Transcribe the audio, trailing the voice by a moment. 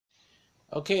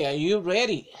Okay, are you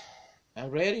ready?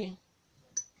 I'm ready.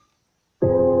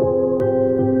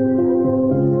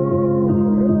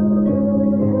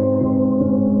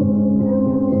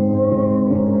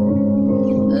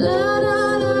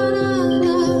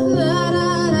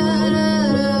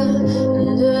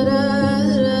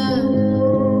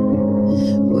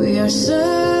 We are searchlights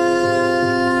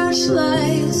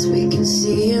we can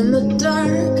see in the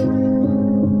dark.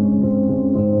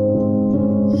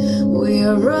 We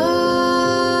are rockets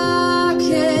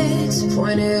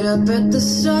pointed up at the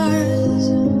stars.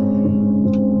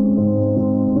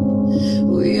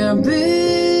 We are billions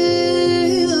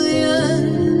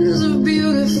of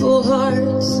beautiful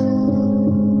hearts,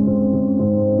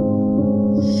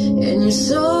 and you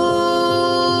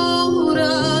sold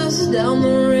us down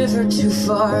the river too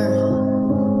far.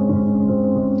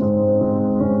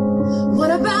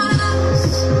 What about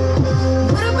us?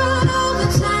 What about all the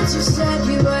times you said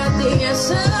you had the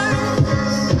answers?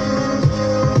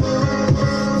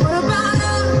 What about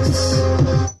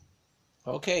us?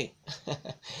 Okay.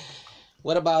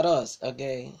 What about us?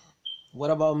 Okay.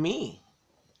 What about me?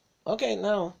 Okay,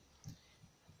 now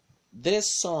this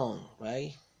song,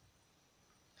 right,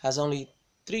 has only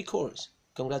 3 chords.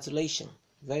 Congratulations.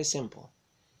 Very simple.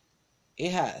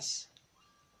 It has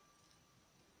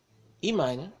E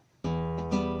minor,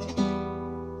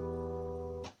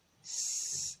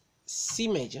 C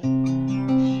major,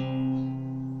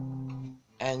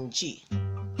 and G.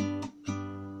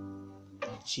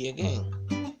 G again.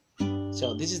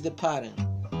 So this is the pattern.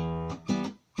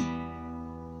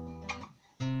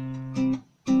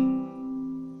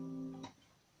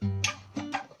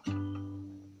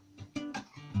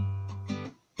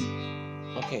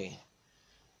 Okay.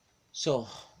 So,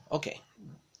 okay.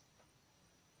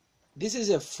 This is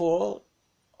a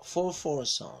 4/4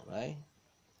 song, right?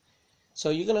 So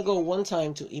you're gonna go one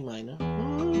time to E minor.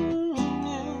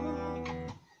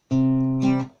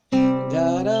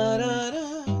 Da da da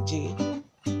da G.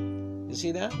 You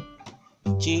see that?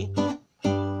 G.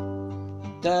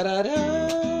 Da da da da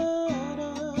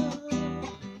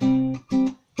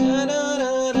da da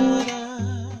da da.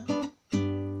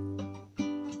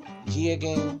 G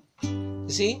again. You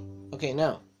see? Okay,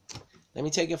 now let me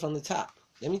take it from the top.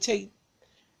 Let me take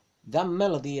that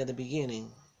melody at the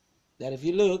beginning. That if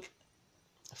you look,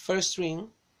 first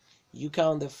string, you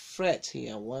count the frets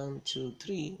here. 1, 2,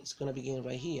 3. It's gonna begin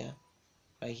right here,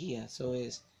 right here. So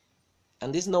it's,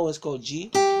 and this note is called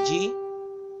G, G,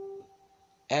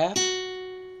 F,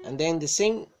 and then the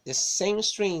same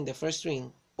string, the first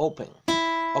string, open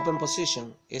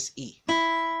position is E.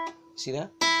 See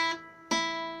that?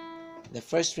 The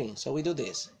first string. So we do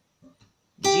this: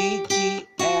 G, G,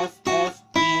 F, F,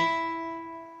 E.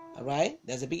 All right,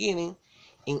 that's the beginning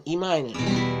in E minor.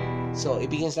 So it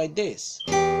begins like this.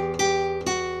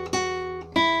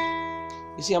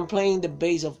 You see, I'm playing the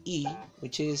bass of E,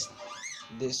 which is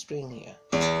this string here.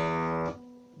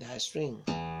 That string.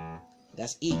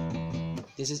 That's E.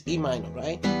 This is E minor,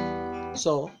 right?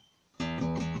 So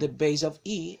the bass of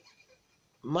E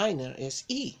minor is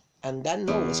E, and that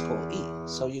note is called E.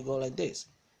 So you go like this.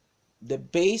 The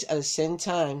bass at the same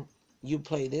time you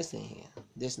play this thing here.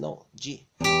 This note, G.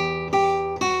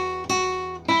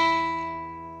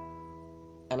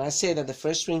 And I say that the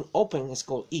first string open is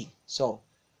called E. So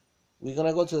we're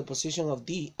gonna go to the position of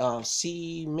D,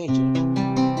 C major,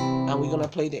 and we're gonna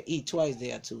play the E twice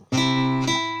there too.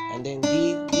 And then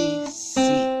D, D, C.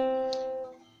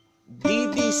 D,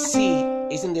 D, C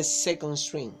is in the second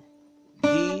string.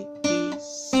 D, D,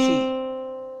 C.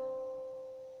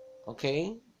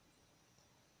 Okay.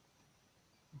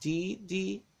 D,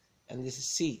 D, and this is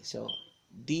C. So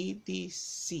D, D,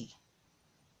 C.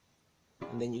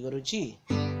 And then you go to G.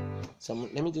 So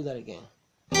let me do that again.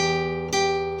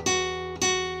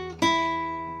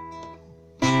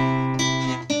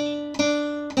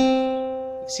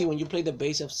 See, when you play the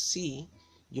bass of C,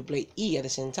 you play E at the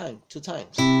same time, 2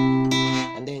 times.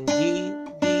 And then D,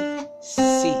 D,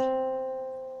 C.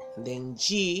 And then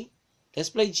G. Let's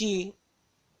play G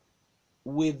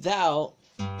without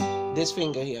this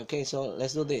finger here. Okay, so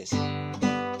let's do this.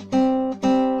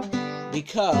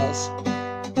 Because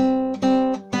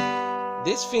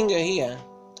this finger here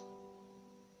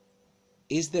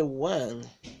is the one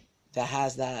that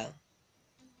has that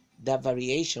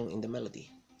variation in the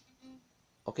melody.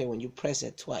 Okay, when you press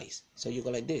it twice. So you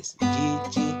go like this. G,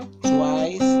 G,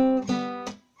 twice.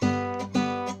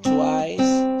 Twice.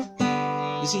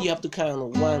 You see, you have to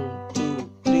count 1,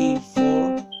 2, 3,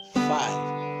 4,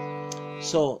 5.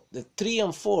 So the 3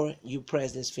 and 4, you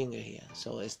press this finger here.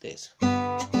 So it's this.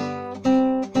 Again.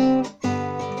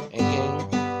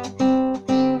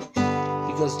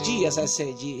 Because G G, as I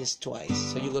said, G is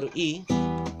twice. So you go to E,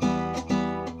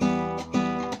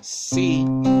 C,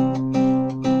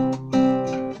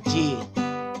 G,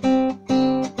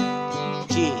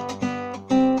 G,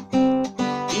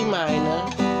 E minor,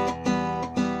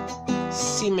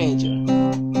 C major,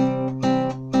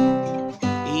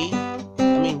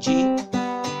 G.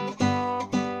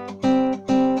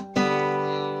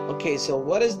 Okay, so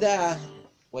what is that?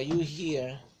 What you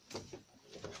hear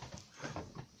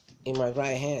in my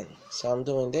right hand? So I'm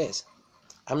doing this.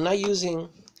 I'm not using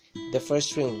the first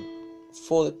string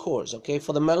for the chords, okay?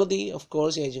 For the melody, of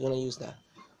course, yeah, you're gonna use that.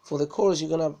 For the chords,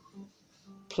 you're gonna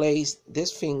place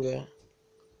this finger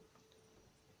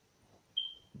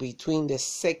between the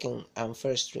second and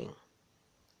first string.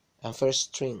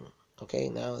 Okay,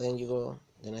 now then you go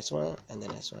the next one and the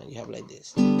next one. You have like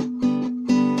this.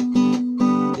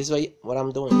 This is what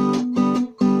I'm doing.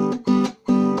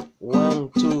 1,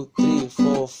 2, 3,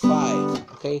 4,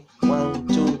 5. Okay, 1,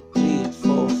 2, 3,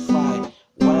 4, 5.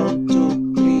 1,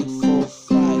 2, 3, 4,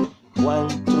 5. 1,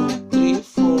 2, 3,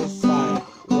 4, 5.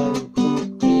 1,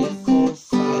 2, 3, 4,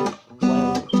 5.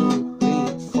 1, 2,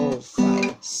 3, 4, 5.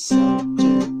 1,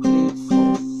 2, 3,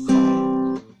 4,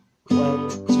 5. 1,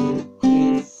 2,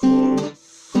 3, 4,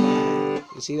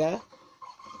 5. You see that?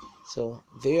 So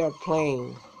they are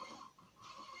playing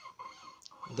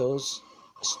those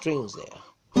strings there.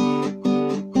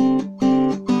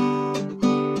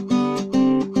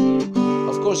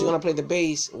 Of course, you're gonna play the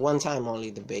bass one time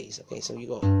only, the bass. Okay, so you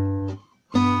go.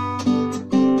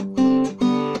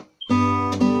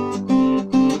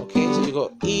 Okay, so you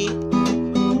go E,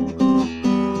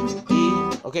 E.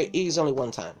 Okay, E is only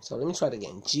one time. So let me try it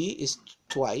again. G is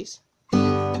twice.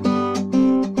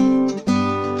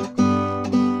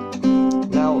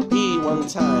 Now E one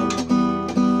time.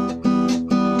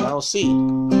 Now C.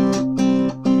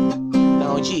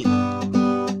 Now G.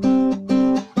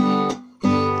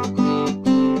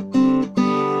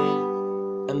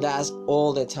 And that's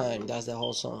all the time. That's the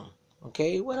whole song.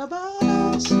 Okay, what about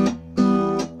us?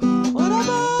 What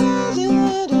about us?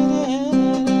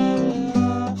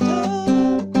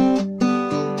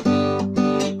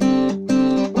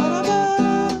 What about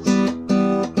us?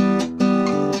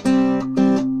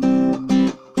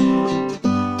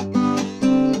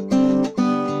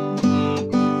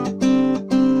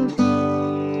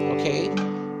 Okay,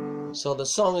 so the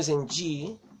song is in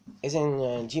G, is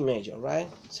in G major, right?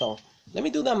 So let me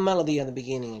do that melody at the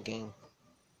beginning again.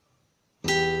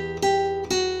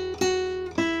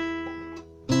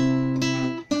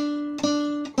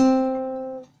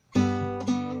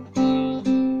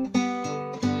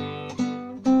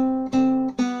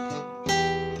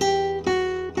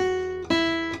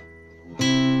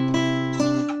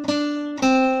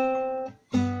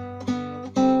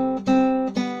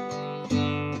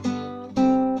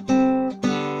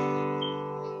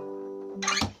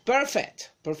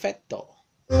 Perfect. Perfecto.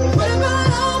 What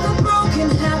about all the broken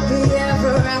happy